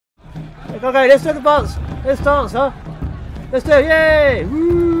Okay, let's do the dance. Let's dance, huh? Let's do it. Yay!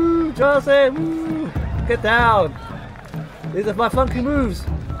 Woo! Chelsea! Woo! Get down. These are my funky moves.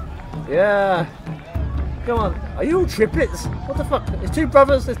 Yeah. Come on. Are you all triplets? What the fuck? There's two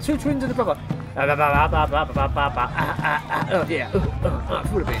brothers. There's two twins and a brother. Oh, yeah.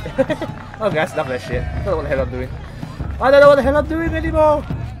 Fool a bit. Okay, that's enough of that shit. I don't know what the hell I'm doing. I don't know what the hell I'm doing anymore.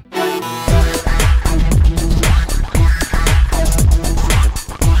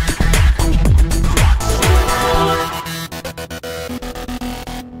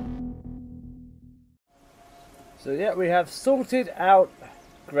 So yeah, we have sorted out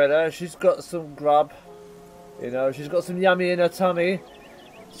Greta. She's got some grub. You know, she's got some yummy in her tummy.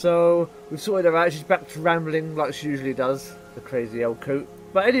 So we've sorted her out. She's back to rambling like she usually does. The crazy old coot.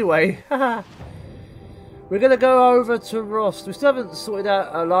 But anyway, we're going to go over to Rost. We still haven't sorted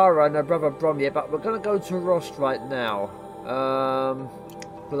out Alara and her brother Brom yet, but we're going to go to Rost right now.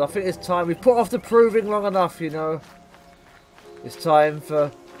 Because I think it's time. We've put off the proving long enough, you know. It's time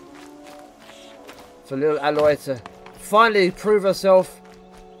for little Aloy to finally prove herself,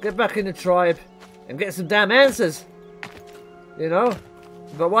 get back in the tribe, and get some damn answers. You know?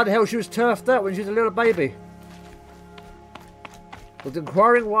 But why the hell she was turfed out when she was a little baby? But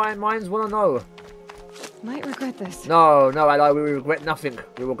inquiring minds want to know. Might regret this. No, Aloy, we regret nothing.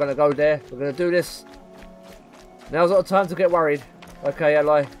 We were going to go there. We're going to do this. Now's not the time to get worried. Okay,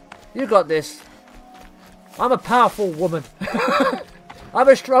 Aloy, you got this. I'm a powerful woman. I'm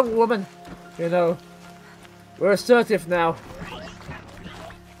a strong woman. You know. We're assertive now.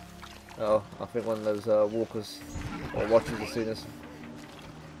 Oh, I think one of those walkers or watchers has seen us.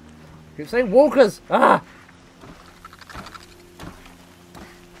 Keep saying walkers! Ah!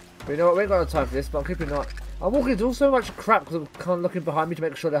 But you know what, we ain't got no time for this, but I'm keeping an eye. I'm walking into so much crap because I'm kind of looking behind me to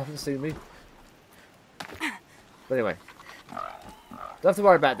make sure they haven't seen me. But anyway. Don't have to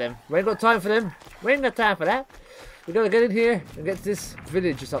worry about them. We ain't got time for them. We ain't got time for that. We gotta get in here and get to this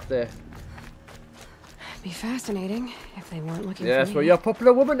village just up there. Be fascinating if they weren't looking for me. Yes, well, you're a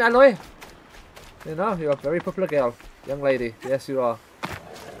popular woman, Aloy. You know, you're a very popular girl. Young lady. Yes, you are.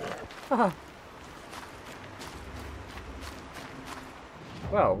 Haha.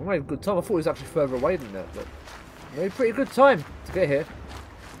 Well, we made a good time. I thought it was actually further away than that, but we made a pretty good time to get here.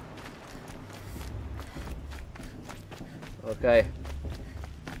 Okay.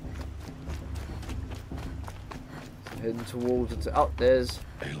 So heading towards it. Oh, there's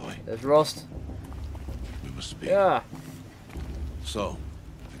Aloy. There's Rost. Speak. Yeah. So,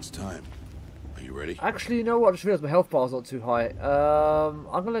 it's time. Are you ready? Actually, you know what? I just realised my health bar's not too high.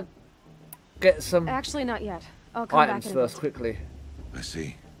 I'm gonna get some Actually, not yet. I'll come items back first, quickly. I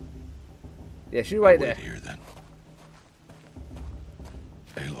see. Yeah, you wait there. Here then.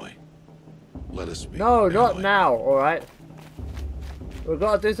 Aloy, let us speak. No, Aloy. not now. All right. We've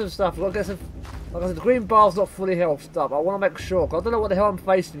got to do some stuff. We've got to get some. Like I said, the green bar's not fully healthed up. I want to make sure. Cause I don't know what the hell I'm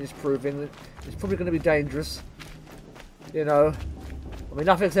facing in this proving. It's probably going to be dangerous. You know. I mean,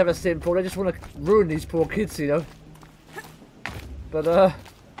 nothing's ever simple. They just want to ruin these poor kids, you know. But, got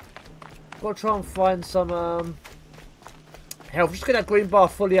to try and find some, health. Just get that green bar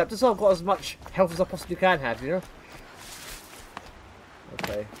fully up. Just so I've got as much health as I possibly can have, you know.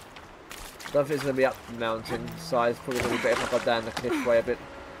 Okay. Don't think it's going to be up the mountain side. It's probably going to be better if I go down the cliff way a bit.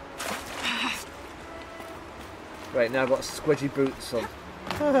 Right, now I've got squidgy boots on.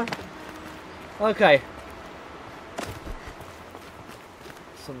 Okay.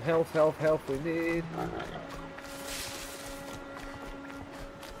 Some health we need.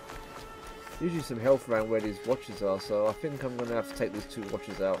 Usually some health around where these watches are, so I think I'm going to have to take these two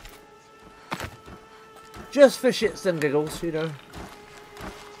watches out. Just for shits and giggles, you know.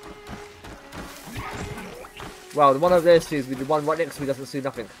 Well, the one over there sees me, the one right next to me doesn't see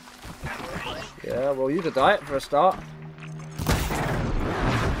nothing. Yeah, well, you could die for a start.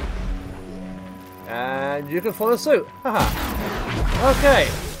 And you can follow suit. Haha. Okay,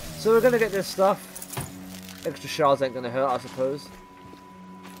 so we're going to get this stuff. Extra shards ain't going to hurt, I suppose.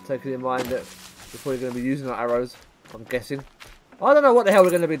 Taking in mind that we're probably going to be using our arrows, I'm guessing. I don't know what the hell we're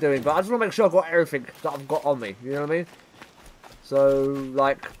going to be doing, but I just want to make sure I've got everything that I've got on me. You know what I mean? So,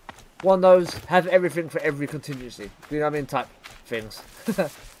 like, one of those, have everything for every contingency. You know what I mean? Type things.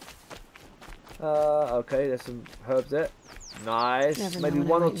 Okay, there's some herbs there. Nice. Maybe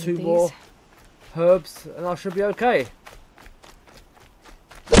one or two more herbs, and I should be okay.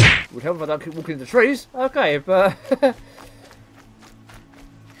 Would help if I don't keep walking into trees. Okay, but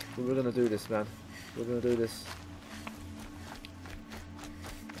we're gonna do this, man. We're gonna do this.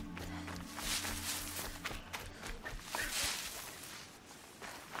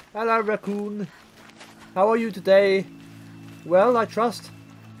 Hello, raccoon. How are you today? Well, I trust.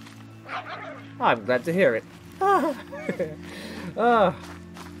 I'm glad to hear it.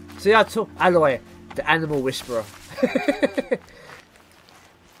 See, I took Aloy, the animal whisperer.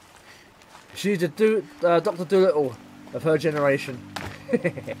 She's the Dr. Dolittle of her generation.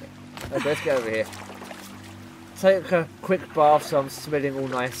 Okay, let's get over here. Take a quick bath so I'm smelling all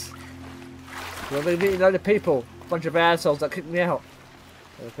nice. I'm going to be meeting a load of people. A bunch of assholes that kicked me out.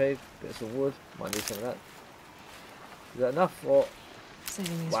 Okay, get some wood. Might need some of that. Is that enough? Or...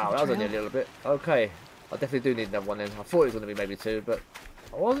 Wow, that was only a little bit. Okay, I definitely do need another one then. I thought it was going to be maybe 2, but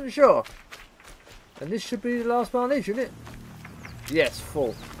I wasn't sure. And this should be the last one, shouldn't it? Yes,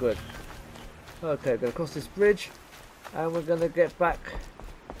 full. Good. Okay, going to cross this bridge. And we're going to get back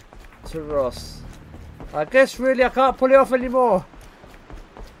to Ross. I guess really I can't pull it off anymore.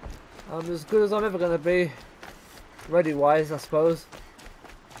 I'm as good as I'm ever going to be. Ready-wise, I suppose.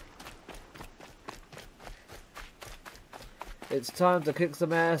 It's time to kick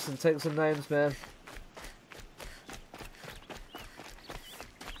some ass and take some names, man.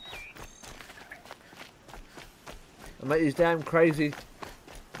 And make these damn crazy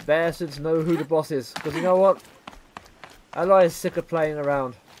bastards know who the boss is. Because you know what? Aloy is sick of playing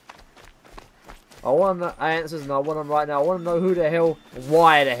around. I want answers and I want them right now. I want to know who the hell,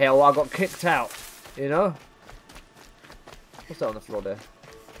 why the hell I got kicked out. You know? What's that on the floor there?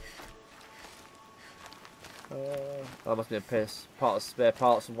 Oh, must be a part of spare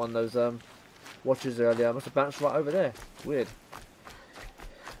parts from one of those watches earlier. I must have bounced right over there. Weird.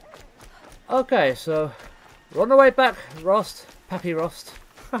 Okay, so we're on the way back, Rost. Pappy Rost.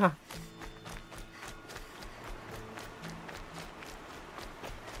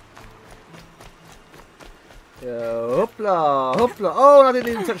 Hoopla, hoopla. Oh, I didn't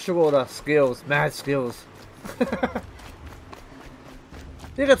even touch the water. Skills, mad skills.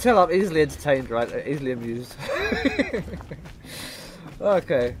 You can tell I'm easily entertained, right? Easily amused.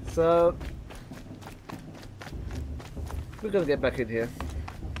 Okay, so we're gonna get back in here.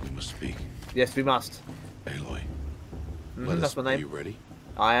 We must speak. Yes, we must. Aloy, that's my name. Are you ready?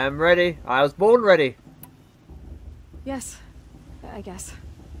 I am ready. I was born ready. Yes, I guess.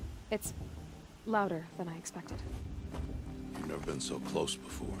 It's louder than I expected. You've never been so close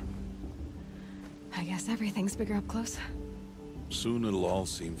before. I guess everything's bigger up close. Soon it'll all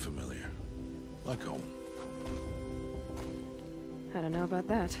seem familiar. Like home. I don't know about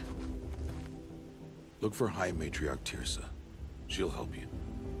that. Look for High Matriarch Tirsa. She'll help you.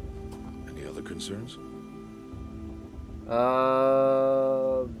 Any other concerns?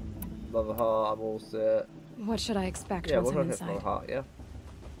 Mother Heart, I'm all set. What should I expect Yeah, once we'll I'm look at Mother inside? Heart, yeah.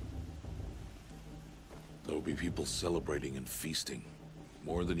 There will be people celebrating and feasting.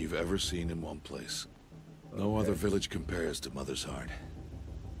 More than you've ever seen in one place. No other village compares to Mother's Heart.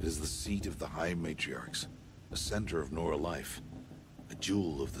 It is the seat of the High Matriarchs, the center of Nora life, a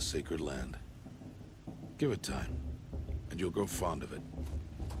jewel of the sacred land. Give it time, and you'll grow fond of it.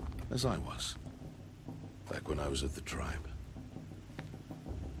 As I was, back when I was at the tribe.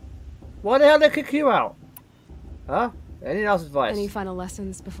 Why the hell did they kick you out? Huh? Any else advice? Any final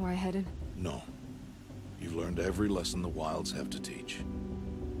lessons before I head in? No. You've learned every lesson the Wilds have to teach.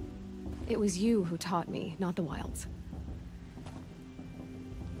 It was you who taught me, not the Wilds.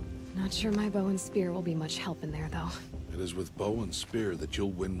 Not sure my bow and spear will be much help in there, though. It is with bow and spear that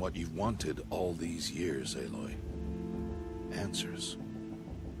you'll win what you've wanted all these years, Aloy. Answers.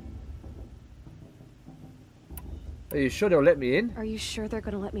 Are you sure they'll let me in? Are you sure they're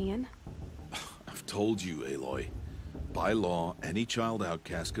gonna let me in? I've told you, Aloy. By law, any child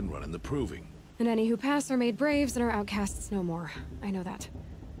outcast can run in the proving. And any who pass are made braves and are outcasts no more. I know that.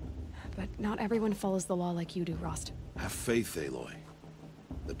 But not everyone follows the law like you do, Rost. Have faith, Aloy.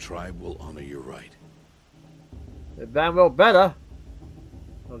 The tribe will honor your right. They're damn well better.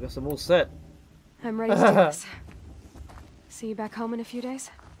 I guess I'm all set. I'm ready to do this. See you back home in a few days?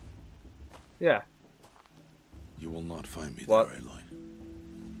 Yeah. You will not find me What? there, Aloy.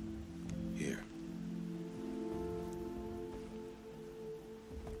 Here.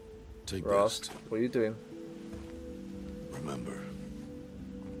 Take Rost, rest. what are you doing? Remember.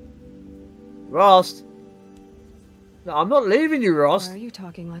 Rost! No, I'm not leaving you, Rost. Or are you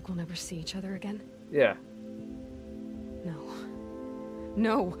talking like we'll never see each other again? Yeah. No.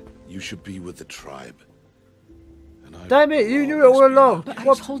 No! You should be with the tribe. And I Damn it, you knew it always all be along. But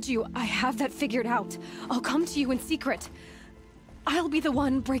What? I told you, I have that figured out. I'll come to you in secret. I'll be the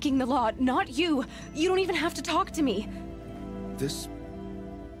one breaking the law, not you. You don't even have to talk to me. This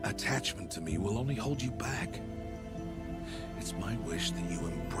attachment to me will only hold you back. It's my wish that you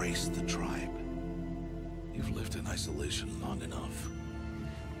embrace the tribe. You've lived in isolation long enough.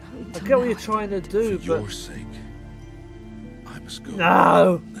 I get what you're trying to do, For but... your sake, I must go.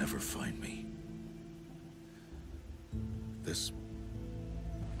 No! Never find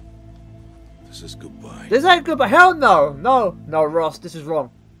This is goodbye. This ain't goodbye. Hell no. No, no, Ross. This is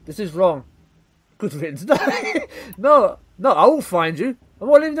wrong. This is wrong. Good riddance. No, no, I will find you. I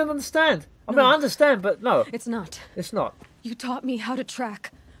won't even understand. I mean, I understand, but no. It's not. It's not. You taught me how to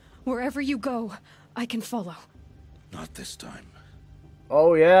track. Wherever you go, I can follow. Not this time.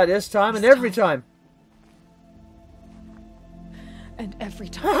 Oh, yeah, this time and every time. And every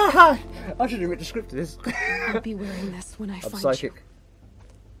time. I should have written the script to this. I'll be wearing this when I I'm find psychic. you.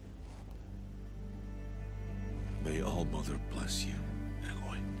 May All Mother bless you,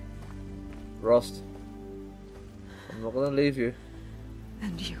 Aloy. Rost, I'm not going to leave you.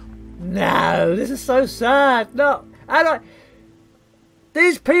 And you. No, this is so sad. No, I don't.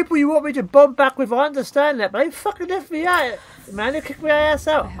 These people you want me to bond back with, I understand that, but they fucking left me out. Man, they kicked my ass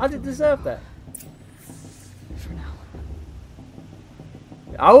out. I didn't deserve that. For now.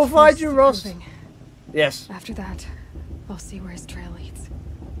 I will find you, Ross. Proving. Yes. After that, I'll see where his trail leads.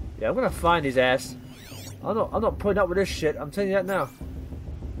 Yeah, I'm gonna find his ass. I'm not putting up with this shit. I'm telling you that now.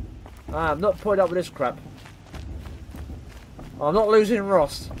 I'm not putting up with this crap. I'm not losing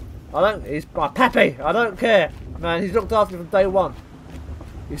Ross. He's my pappy. I don't care. Man, he's looked after me from day one.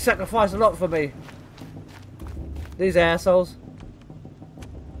 He sacrificed a lot for me. These assholes.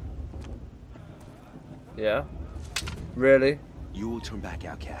 Yeah. Really? You will turn back,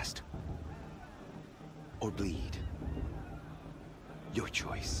 outcast. Or bleed. Your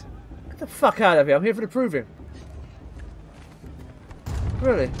choice. Get the fuck out of here. I'm here for the proving.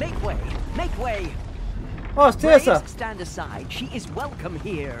 Really? Make way! Make way! Oh, it's Tirsa. Braves, stand aside. She is welcome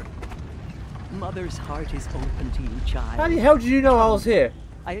here. Mother's heart is open to you, child. How the hell did you know I was here?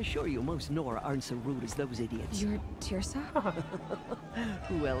 I assure you, most Nora aren't so rude as those idiots. You're Tirsa?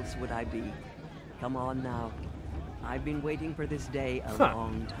 Who else would I be? Come on now. I've been waiting for this day a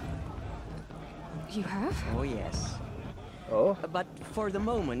long time. You have? Oh, yes. Oh? But for the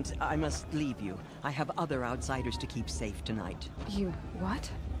moment, I must leave you. I have other outsiders to keep safe tonight. You what?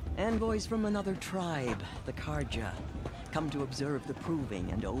 Envoys from another tribe, the Karja. Come to observe the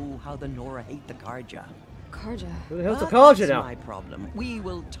proving, and oh, how the Nora hate the Karja. Karja. Who the hell's the But Karja that's now? my problem. We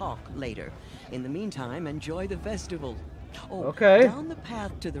will talk later. In the meantime, enjoy the festival. Oh, Okay. down the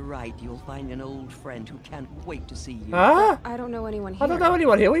path to the right, you'll find an old friend who can't wait to see you. Huh? I don't know anyone here. I don't know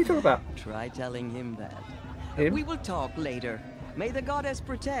anyone here. What are you talking about? Try telling him that. Him? We will talk later. May the goddess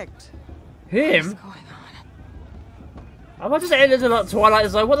protect. Him? What's going on? Am I just ended in like Twilight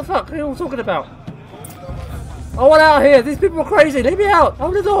Zone? What the fuck are you all talking about? I want out of here. These people are crazy. Leave me out.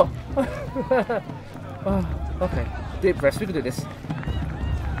 Open the door. Oh, okay. Deep breaths. We can do this.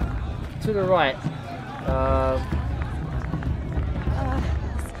 To the right.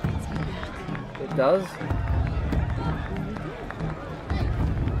 It does.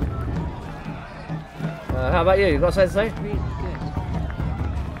 How about you? You got something to say? Really good.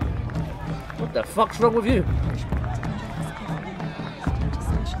 What the fuck's wrong with you?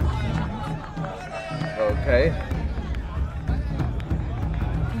 Okay.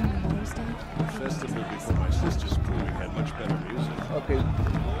 Festival before my sister's proving had much better music. Okay.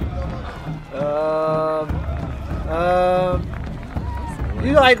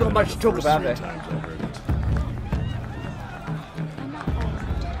 You ain't got much to talk about there. Times I heard it.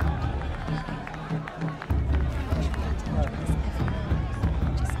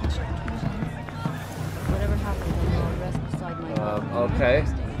 Whatever happened when you all rest beside my Okay.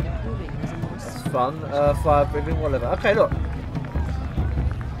 That's fun. Fire breathing, whatever. Okay, look.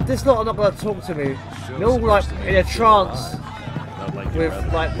 This lot are not going to talk to me. They're all like in a trance Not like your with other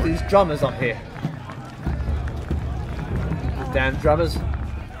like work. these drummers up here. These damn drummers. I'm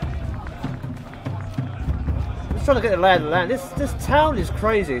just trying to get the lay of the land. This town is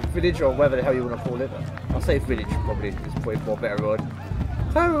crazy. Village or whatever the hell you want to call it. I'll say village probably. It's probably more better word.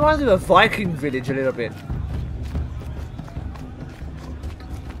 Kind of reminds me of a Viking village a little bit.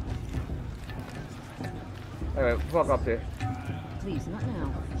 Anyway, fuck up here. Please, not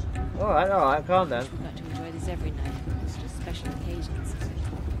now. Alright, calm down. We've got to enjoy this every night. It's just special occasions.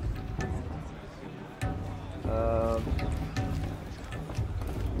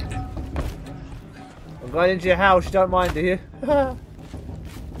 I'm going into your house, you don't mind, do you?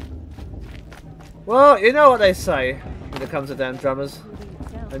 Well, you know what they say when it comes to damn drummers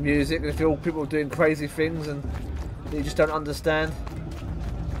and music. If all people doing crazy things and you just don't understand.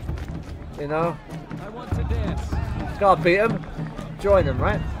 You know? I want to dance. Gotta beat them. Join them,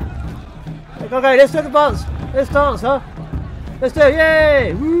 right? Okay, let's do the dance. Let's dance, huh? Let's do it.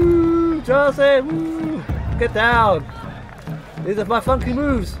 Yay! Woo! Chelsea! Woo! Get down. These are my funky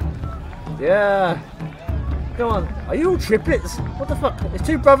moves. Yeah. Come on. Are you all triplets? What the fuck? There's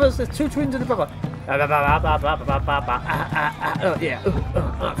two brothers. There's two twins and a brother. Oh, yeah.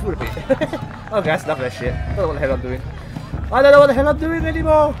 Food a bit. Okay, that's enough of that shit. I don't know what the hell I'm doing. I don't know what the hell I'm doing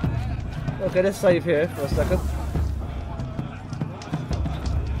anymore. Okay, let's save here for a second.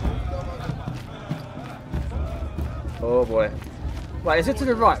 Oh boy. Right, is it to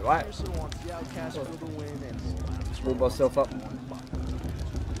the right, right? Just move myself up.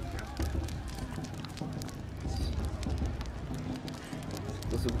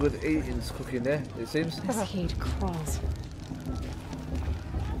 There's some good eatings cooking there, it seems. This heat crawls.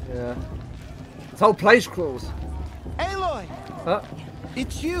 Yeah. This whole place crawls. Aloy! Huh?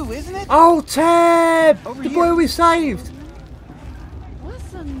 It's you, isn't it? Oh, Tab! Over The here. boy we saved!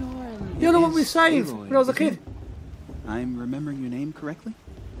 What's a Nora? You're the one we is saved Aloy, when I was a isn't kid. it? I'm remembering your name correctly?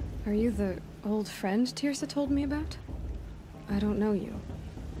 Are you the old friend Tirsa told me about? I don't know you.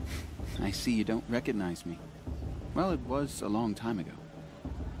 I see you don't recognize me. Well, it was a long time ago.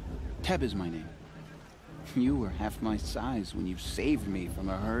 Teb is my name. You were half my size when you saved me from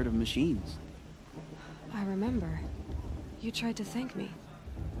a herd of machines. I remember. You tried to thank me.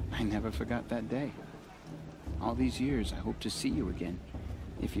 I never forgot that day. All these years, I hope to see you again,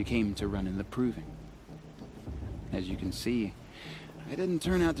 if you came to run in the proving. As you can see, I didn't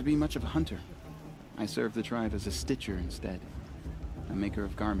turn out to be much of a hunter. I served the tribe as a stitcher instead, a maker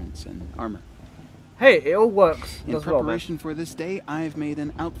of garments and armor. Hey, it all works In as well, man. preparation for this day, I've made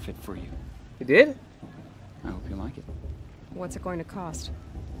an outfit for you. You did? I hope you like it. What's it going to cost?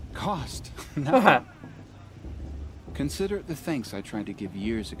 Cost? Nothing. Consider it the thanks I tried to give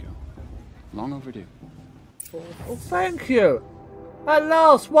years ago. Long overdue. Well, thank you. At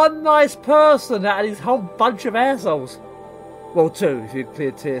last, one nice person out of this whole bunch of assholes. Well, two, if you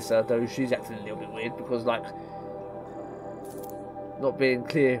clear Tirsa, though she's acting a little bit weird because, like, not being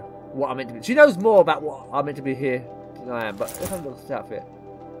clear what I'm meant to be. She knows more about what I'm meant to be here than I am, but let's have a look at this outfit.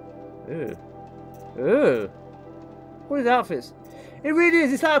 Ooh. Ooh. What are these outfits? It really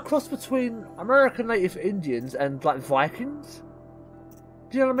is. It's like a cross between American native Indians and, like, Vikings.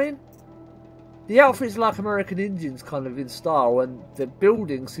 Do you know what I mean? The outfits are like American Indians kind of in style, and the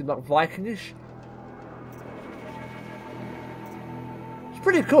buildings seem like Vikingish. It's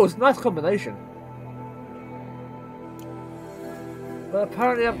pretty cool. It's a nice combination. But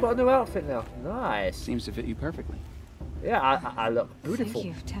apparently I've got a new outfit now. Nice. Seems to fit you perfectly. Yeah, I look beautiful. Thank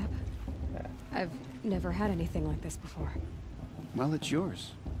you, Tab. I've never had anything like this before. Well, it's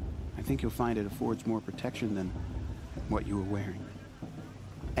yours. I think you'll find it affords more protection than what you were wearing.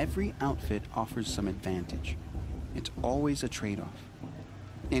 Every outfit offers some advantage. It's always a trade-off.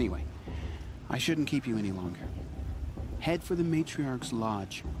 Anyway, I shouldn't keep you any longer. Head for the Matriarch's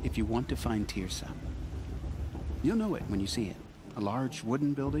Lodge if you want to find Tirsa. You'll know it when you see it. A large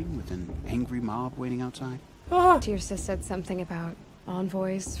wooden building with an angry mob waiting outside. Tirsa said something about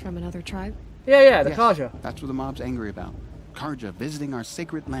envoys from another tribe. Yeah, the Yes, Karja. that's what the mob's angry about. Karja visiting our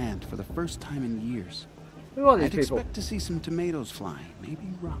sacred land for the first time in years. Who are these I'd people? expect to see some tomatoes fly,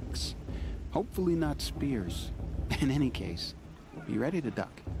 maybe rocks. Hopefully not spears. In any case, be ready to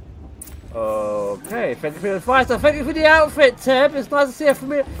duck. Okay, thank you for the advice. Thank you for the outfit, Tab. It's nice to see a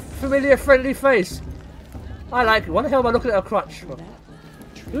familiar, friendly face. I like it. What the hell am I looking at a crutch?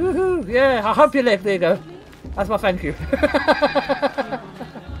 Woohoo! Yeah, I hump your leg. There you go. That's my thank you.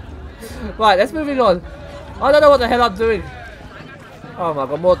 Right, let's moving on. I don't know what the hell I'm doing. Oh my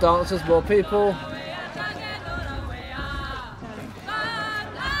god, more dancers, more people.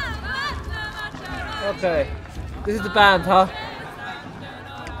 Okay, this is the band, huh?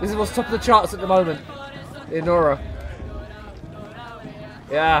 This is what's top of the charts at the moment in Nora.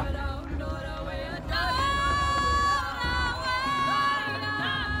 Yeah.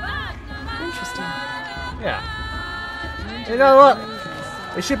 Interesting. Yeah. You know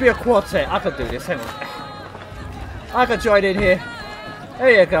what? It should be a quartet. I can do this. Hang on. I can join in here.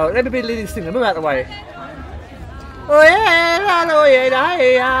 There you go. Let me be the leading singer. Move out of the way. Oh yeah, oh yeah,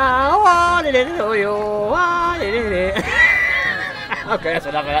 okay, that's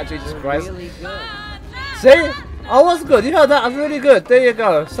enough of that. Jesus Christ. Really good. See? I was good. You heard that? I was really good. There you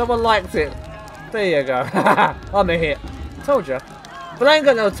go. Someone liked it. There you go. I'm a hit. Told you. But I ain't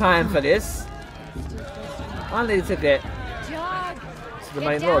got no time for this. I need to get Jog! to the Get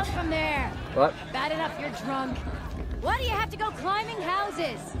main down lodge. from there! What? Bad enough you're drunk. Why do you have to go climbing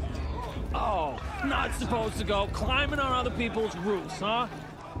houses? Oh, not supposed to go climbing on other people's roofs, huh?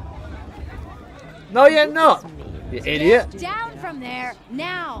 No, you're not. You idiot. Get down from there,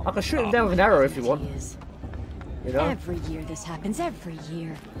 now! I can shoot him down with an arrow if you want. You know? Every year this happens, every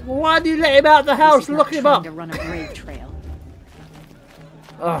year. Why do you let him out the house? Look him up. To run a brave trail.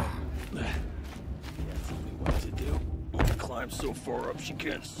 Ugh. Tell me what to do. I climb so far up she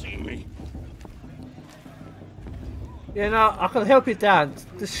can't see me. You know, I can help you down.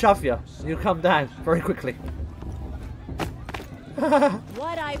 Just shove you. You come down very quickly.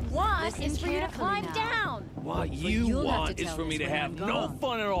 What I want is for you to climb down. What you'll you have want to is tell for me us to when have I'm no gone.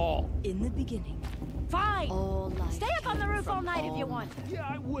 fun at all. In the beginning, Fine. all life Stay up on the came roof all from night if you all want. Yeah,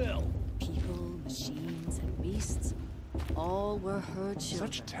 I will. people, machines, and beasts. All were her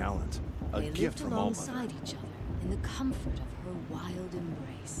children. Such talent. A They gift lived from all mother. alongside each other in the comfort of her wild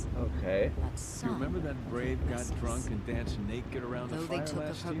embrace. Okay. But You some remember that brave were got restless. drunk and danced naked around the Though fire they took of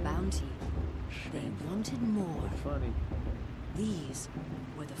last her year? bounty, they wanted more. Funny. These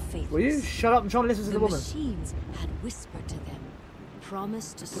were the faithless. Will you shut up and try and listen to the woman? Machines had whispered to them,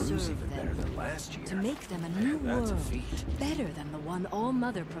 promised to Brew's serve even better them, than last year. to make them a new That's a world, feat. better than the one All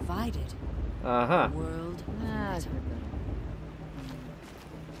Mother provided. Uh-huh. A world better.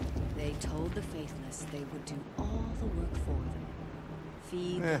 They told the faithless they would do all the work for them.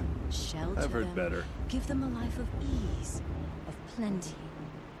 Feed them, shelter I've heard them, better. give them a life of ease, of plenty.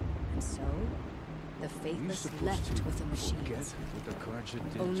 And so, the faithless left with the machines.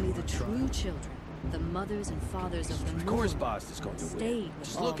 Only the true children, the mothers and fathers of the Of course North, Boss is going to win. stayed with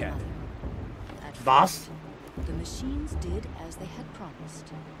Just All look at Mother. it. At Boss? first, the machines did as they had promised.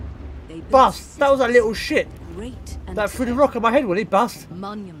 They built Bust! That was that cities, little shit! great and That threw the terrible, rock on my head, will he? Bust!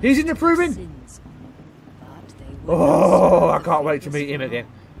 monuments He's in to the proving? sins. But they would Oh, not I serve can't the wait to meet faithless him again.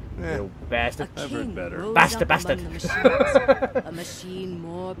 Yeah. Little bastard. A I've heard king better. rose Bastard, up bastard. among the machines, a machine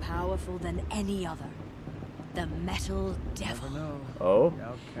more powerful than any other. The Metal Devil. Oh?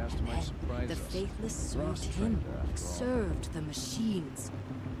 Outcast might Then surprise the us. faithless served Frost him, Traitor, after all. served the machines.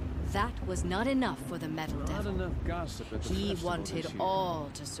 That was not enough for the Metal Not Devil. enough gossip at the He festival wanted this year. all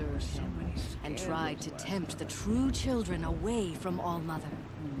to serve him, and tried to tempt the true children away from All Mother.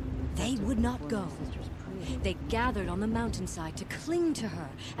 They would not go. They gathered on the mountainside to cling to her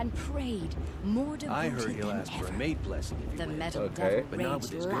and prayed, more devoted I heard he'll than ask for ever. a maid blessing if he The wins. Metal Okay. Devil But not with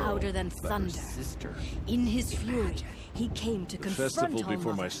raged his girl, louder than but her thunder. sister. In his fury, he came to confront Festival All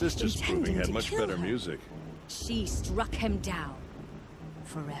before my Mother, sister's intending proving had to much kill better her. music. She struck him down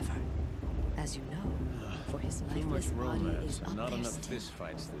forever. As you know, for his Too much lifeless body romance is and up not there enough still,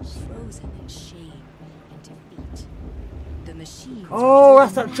 fistfights this year. frozen in shame and defeat. The machines. Oh, are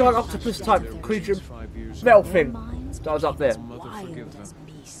that's that driven giant mad octopus by type their creature. greed. Metal Their thing. minds That was up there. became Mother wild forgive as them.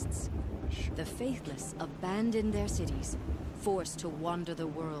 beasts. The faithless abandoned their cities, forced to wander the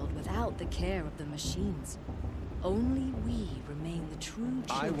world without the care of the machines. Only we remain the true children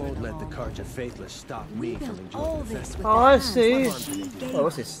I won't of let the All Carja Mother. Faithless stop We me from built all enjoying the this with festival. Oh, the I hands see. that she gave Oh,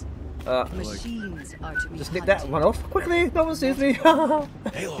 what's us. this? Machines are to be Just nick that hunted. one off. Quickly, no one sees me.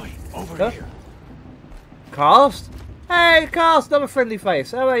 Aloy, over Huh? here. Cast? Hey, Cast, I'm a friendly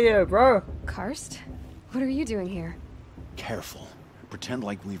face. How are you, bro? Karst? What are you doing here? Careful. Pretend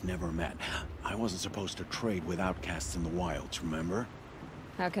like we've never met. I wasn't supposed to trade with outcasts in the wilds, remember?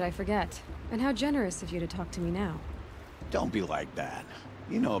 How could I forget? And how generous of you to talk to me now. Don't be like that.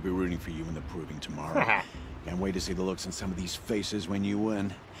 You know I'll be rooting for you in the proving tomorrow. Can't wait to see the looks on some of these faces when you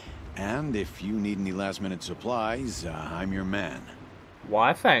win. And if you need any last-minute supplies, I'm your man.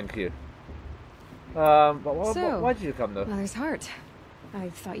 Why, thank you. Why did you come, though? Mother's heart. I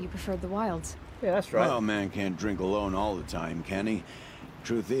thought you preferred the wilds. Yeah, that's right. Well, man can't drink alone all the time, can he?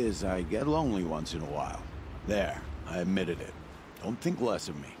 Truth is, I get lonely once in a while. There, I admitted it. Don't think less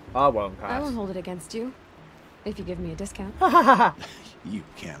of me. I won't, I Cast. won't hold it against you. If you give me a discount. You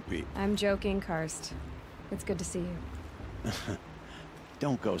can't be. I'm joking, Karst. It's good to see you.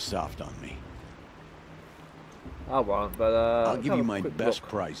 Don't go soft on me. I won't, but I'll let's give have you a my quick best look.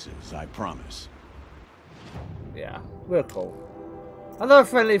 prices, I promise. Yeah, we're cool. Another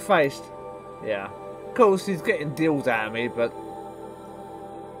friendly face. Yeah. Of course, he's getting deals out of me, but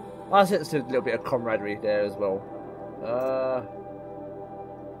I sense a little bit of camaraderie there as well.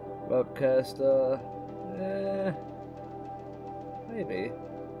 Webcaster. Yeah. Maybe.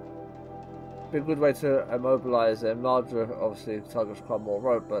 Be a good way to immobilize them. Larger, obviously, targets require more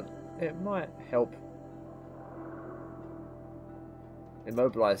rope, but it might help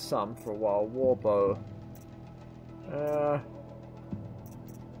immobilize some for a while. Warbow.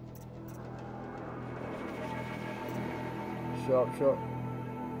 Sharp shot.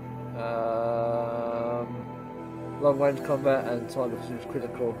 Long range combat and time to use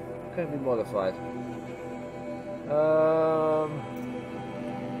critical can be modified.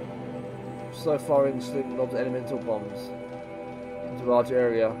 Slow firing sling lobs elemental bombs into a large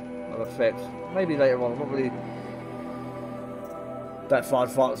area of effect. Maybe later on. I'm not really that far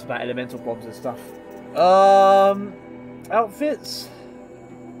advanced about elemental bombs and stuff. Outfits.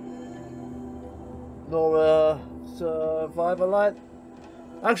 Nora Survivor Light.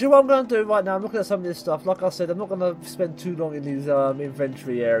 Actually, what I'm going to do right now, I'm looking at some of this stuff. Like I said, I'm not going to spend too long in these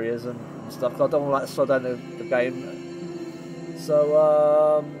inventory areas and stuff. 'Cause I don't want to slow down the game.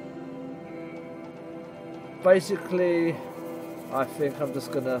 So, basically, I think I'm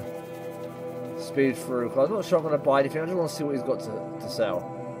just going to speed through. 'Cause I'm not sure I'm going to buy anything. I just want to see what he's got to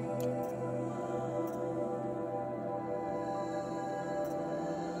sell.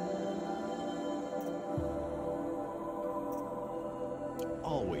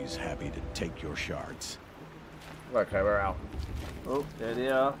 Always happy to take your shards. Okay, we're out. Oh, there they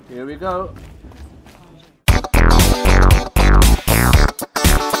are. Here we go.